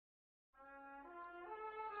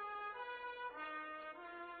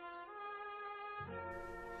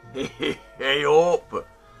Hey up!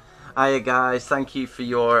 Hiya guys, thank you for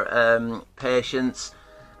your patience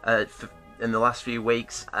in the last few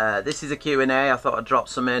weeks. This is a Q&A. I thought I'd drop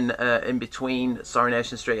some in between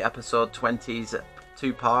Sorrynation Street episode 20's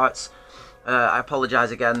 2 parts. I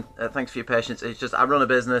apologise again, thanks for your patience. It's just I run a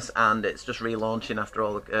business and it's just relaunching after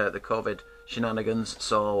all the COVID shenanigans,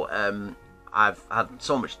 so I've had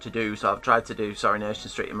so much to do, so I've tried to do Sorrynation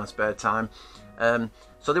Street in my spare time.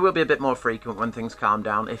 So they will be a bit more frequent when things calm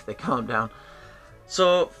down, if they calm down.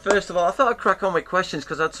 So, first of all, I thought I'd crack on with questions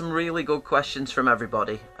because I had some really good questions from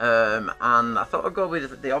everybody. And I thought I'd go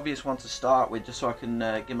with the obvious one to start with, just so I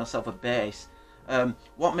can give myself a base.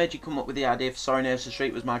 What made you come up with the idea for Sorrynation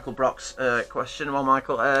Street was Michael Brock's question. Well,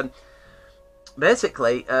 Michael,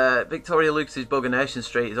 basically, Victoria Lucas's Buggernation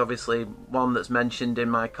Street is obviously one that's mentioned in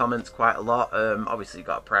my comments quite a lot. Obviously, you've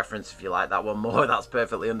got a preference if you like that one more. That's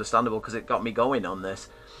perfectly understandable because it got me going on this.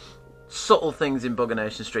 Subtle things in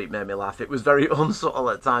Buggernation Street made me laugh. It was very unsubtle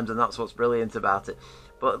at times, and that's what's brilliant about it.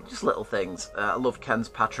 But just little things. I love Ken's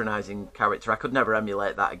patronising character. I could never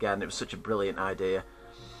emulate that again. It was such a brilliant idea.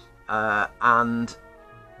 And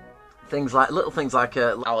little things like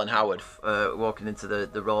Alan Howard walking into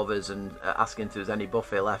the Rovers and asking if there was any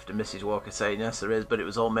buffet left, and Mrs. Walker saying yes there is, but it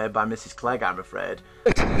was all made by Mrs. Clegg, I'm afraid.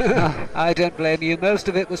 I don't blame you. Most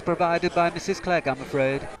of it was provided by Mrs. Clegg, I'm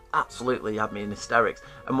afraid. Absolutely had me in hysterics.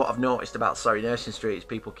 And what I've noticed about Sorrynation Street is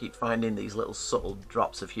people keep finding these little subtle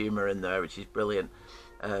drops of humour in there, which is brilliant.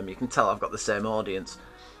 You can tell I've got the same audience,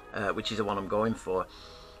 which is the one I'm going for.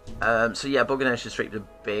 So yeah, Buggernation Street was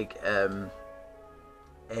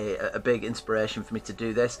a big inspiration for me to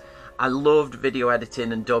do this. I loved video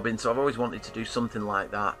editing and dubbing, so I've always wanted to do something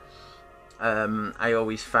like that. I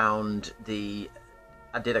always found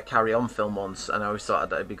I did a Carry On film once, and I always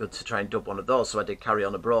thought it'd be good to try and dub one of those, so I did Carry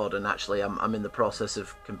On Abroad, and actually I'm in the process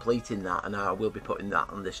of completing that, and I will be putting that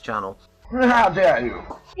on this channel. How dare you?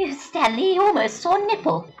 Yes, Stanley, you almost saw a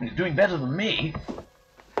nipple. He's doing better than me.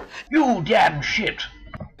 You damn shit!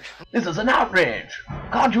 This is an outrage!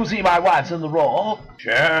 Can't you see my wife's in the raw?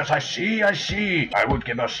 Yes, I see. I would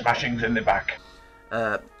give her smashings in the back.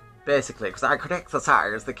 Basically, because I could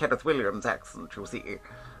exercise the Kenneth Williams accent, you see.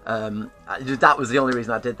 That was the only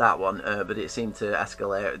reason I did that one, but it seemed to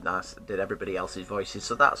escalate, and I did everybody else's voices,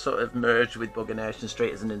 so that sort of merged with Buggernation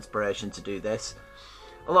Street as an inspiration to do this.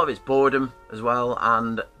 A lot of it's boredom as well,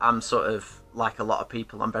 and I'm sort of, like a lot of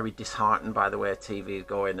people, I'm very disheartened by the way TV is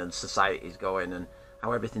going and society is going, and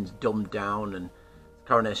how everything's dumbed down, and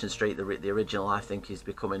Coronation Street, the original, I think, is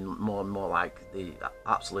becoming more and more like the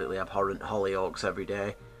absolutely abhorrent Hollyoaks every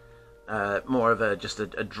day. More of just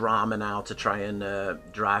a drama now to try and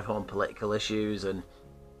drive home political issues and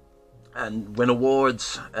win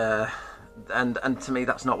awards. And to me,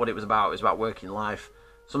 that's not what it was about. It was about working life.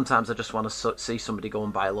 Sometimes I just want to see somebody go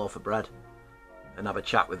and buy a loaf of bread and have a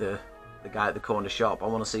chat with the guy at the corner shop. I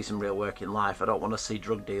want to see some real working life. I don't want to see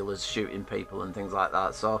drug dealers shooting people and things like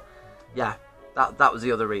that. So, yeah, that was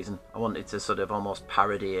the other reason. I wanted to sort of almost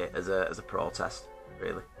parody it as a protest,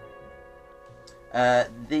 really.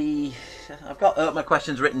 I've got my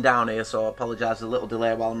questions written down here, so I apologise for a little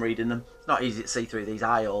delay while I'm reading them. It's not easy to see through these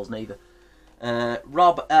eye holes neither.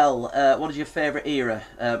 Rob L, what is your favourite era?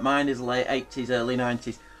 Mine is late 80s, early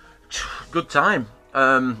 90s. Good time.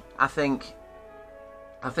 I think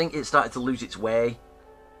it started to lose its way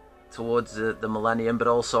towards the millennium, but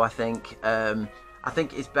also I think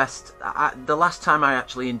it's best. The last time I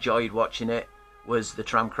actually enjoyed watching it was the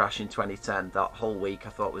tram crash in 2010. That whole week I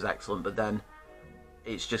thought was excellent, but then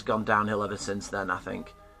it's just gone downhill ever since then, I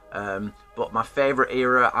think. But my favourite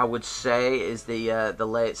era, I would say, is the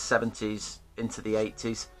late 70s into the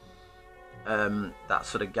 80s. That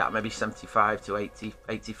sort of gap, maybe 75 to 80,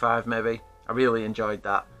 85 maybe. I really enjoyed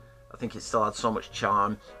that. I think it still had so much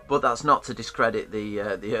charm, but that's not to discredit the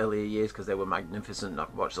earlier years, because they were magnificent.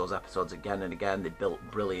 I've watched those episodes again and again. They built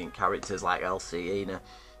brilliant characters like Elsie, Ina.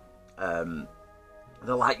 Even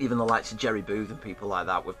the likes of Jerry Booth and people like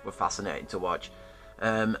that were fascinating to watch.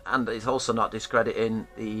 And it's also not discrediting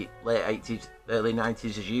the late 80s, early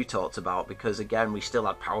 90s, as you talked about, because again, we still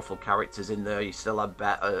had powerful characters in there. You still had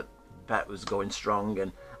Bet was going strong,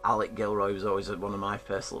 and Alec Gilroy was always one of my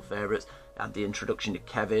personal favourites. Had the introduction to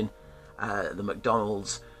Kevin, the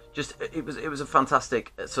McDonald's. Just it was a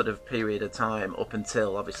fantastic sort of period of time up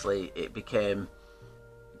until obviously it became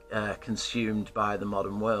consumed by the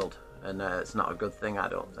modern world, and it's not a good thing, I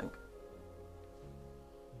don't think.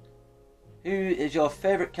 Who is your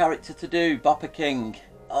favourite character to do? Bopper King.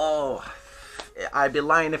 Oh, I'd be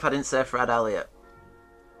lying if I didn't say Fred Elliott.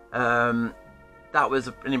 That was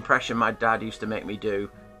an impression my dad used to make me do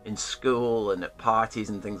in school and at parties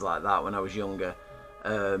and things like that when I was younger.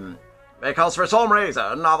 Because for some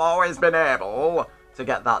reason I've always been able to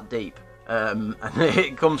get that deep. And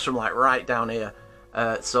it comes from like right down here.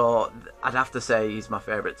 So I'd have to say he's my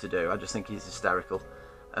favourite to do. I just think he's hysterical.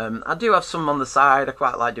 I do have some on the side. I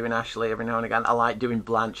quite like doing Ashley every now and again. I like doing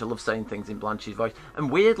Blanche. I love saying things in Blanche's voice. And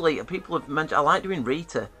weirdly, people have mentioned I like doing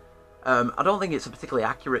Rita. I don't think it's a particularly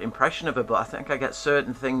accurate impression of her, but I think I get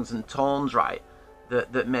certain things and tones right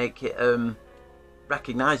that make it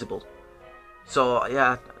recognisable. So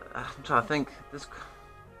yeah, I'm trying to think.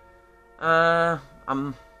 I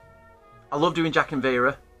love doing Jack and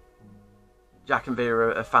Vera. Jack and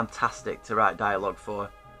Vera are fantastic to write dialogue for,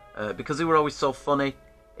 because they were always so funny.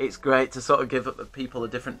 It's great to sort of give people a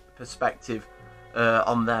different perspective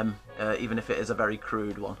on them, even if it is a very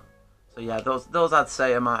crude one. So yeah, those I'd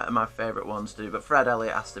say are my favourite ones to do. But Fred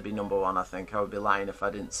Elliott has to be number one, I think. I would be lying if I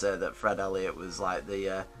didn't say that Fred Elliott was like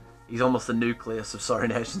the... he's almost the nucleus of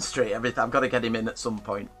Sorrynation Street. Everything, I've got to get him in at some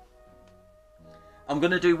point. I'm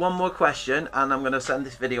going to do one more question, and I'm going to send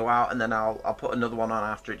this video out, and then I'll put another one on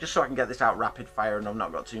after it, just so I can get this out rapid fire and I've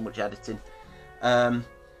not got too much editing.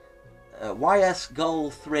 YS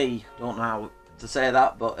Goal 3, don't know how to say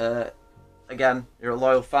that, but again, you're a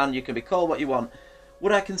loyal fan, you can be called what you want.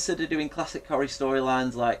 Would I consider doing classic Corrie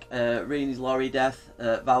storylines like Reenie's lorry death,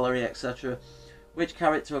 Valerie, etc.? Which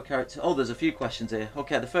character or character... Oh, there's a few questions here.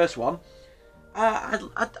 Okay, the first one. I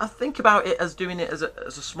think about it as doing it as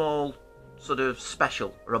a small sort of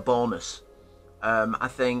special or a bonus. I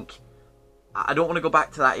think I don't want to go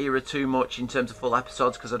back to that era too much in terms of full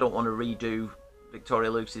episodes, because I don't want to redo Victoria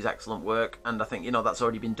Lucy's excellent work, and I think, you know, that's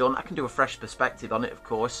already been done. I can do a fresh perspective on it, of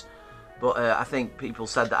course, but I think people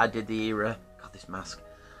said that I did the era... God, this mask.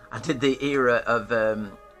 I did the era of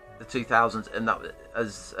the 2000s, and that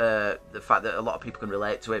as the fact that a lot of people can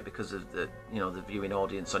relate to it because of the, you know, the viewing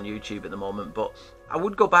audience on YouTube at the moment. But I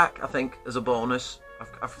would go back, I think, as a bonus.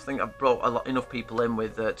 I think I've brought enough people in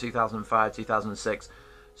with 2005, 2006,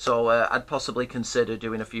 so I'd possibly consider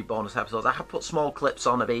doing a few bonus episodes. I have put small clips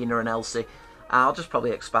on of Ina and Elsie. I'll just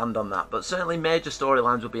probably expand on that, but certainly major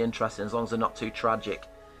storylines would be interesting as long as they're not too tragic.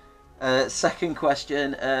 Second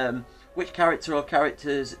question, which character or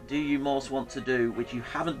characters do you most want to do which you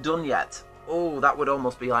haven't done yet? Oh, that would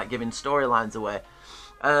almost be like giving storylines away.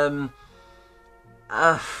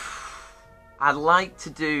 I'd like to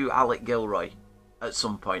do Alec Gilroy at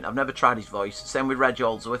some point. I've never tried his voice. Same with Reg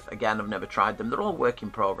Oldsworth. Again, I've never tried them. They're all work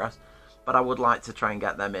in progress, but I would like to try and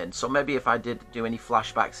get them in. So maybe if I did do any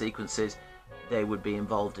flashback sequences, they would be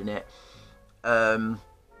involved in it.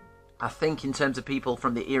 I think in terms of people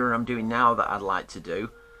from the era I'm doing now that I'd like to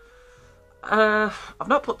do, I've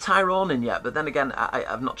not put Tyrone in yet, but then again,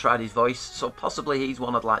 I've not tried his voice, so possibly he's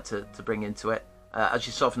one I'd like to bring into it. As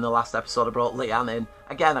you saw from the last episode, I brought Leanne in.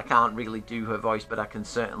 Again, I can't really do her voice, but I can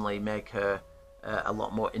certainly make her a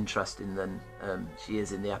lot more interesting than she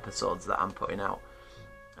is in the episodes that I'm putting out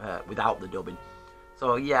without the dubbing.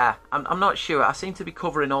 So yeah, I'm not sure. I seem to be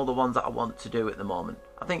covering all the ones that I want to do at the moment.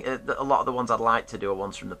 I think a lot of the ones I'd like to do are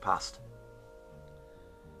ones from the past.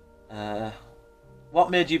 What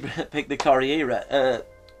made you pick the Corrie era?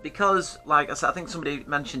 Because, like I said, I think somebody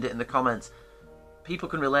mentioned it in the comments, people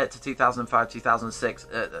can relate to 2005, 2006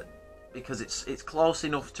 because it's close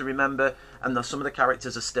enough to remember, and some of the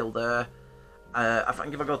characters are still there. I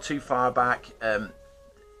think if I go too far back,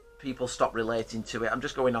 people stop relating to it. I'm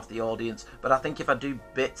just going off the audience, but I think if I do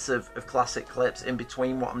bits of classic clips in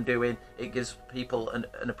between what I'm doing, it gives people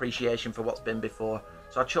an appreciation for what's been before.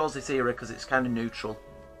 So I chose this era because it's kind of neutral.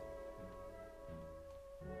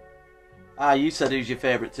 Ah, you said who's your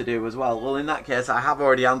favourite to do as well. Well, in that case, I have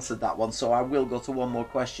already answered that one, so I will go to one more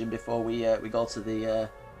question before we go to the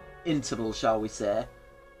interval, shall we say.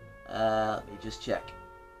 Let me just check.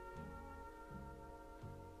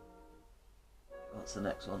 What's the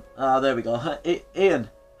next one? Ah, there we go. Ian,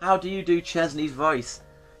 how do you do Chesney's voice?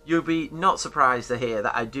 You'll be not surprised to hear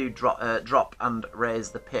that I do drop and raise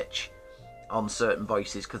the pitch on certain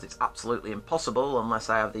voices, because it's absolutely impossible, unless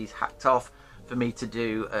I have these hacked off, for me to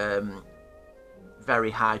do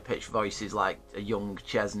very high-pitched voices like a young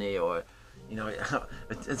Chesney, or, you know,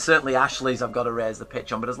 and certainly Ashley's I've got to raise the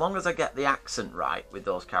pitch on, but as long as I get the accent right with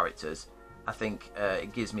those characters, I think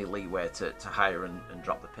it gives me leeway to higher and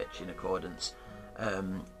drop the pitch in accordance.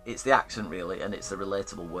 It's the accent really, and it's the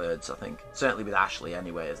relatable words, I think. Certainly with Ashley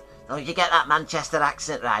anyways. Oh, if you get that Manchester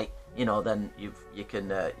accent right, you know, then you can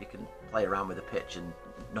play around with the pitch and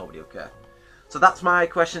nobody will care. So that's my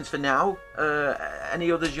questions for now. Any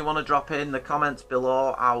others you want to drop in the comments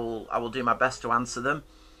below, I will do my best to answer them.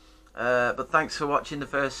 But thanks for watching the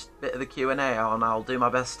first bit of the Q&A, and I'll do my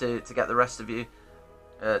best to get the rest of you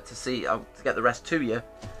to see, to get the rest to you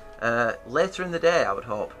later in the day, I would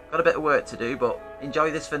hope. Got a bit of work to do, but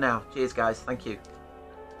enjoy this for now. Cheers, guys. Thank you.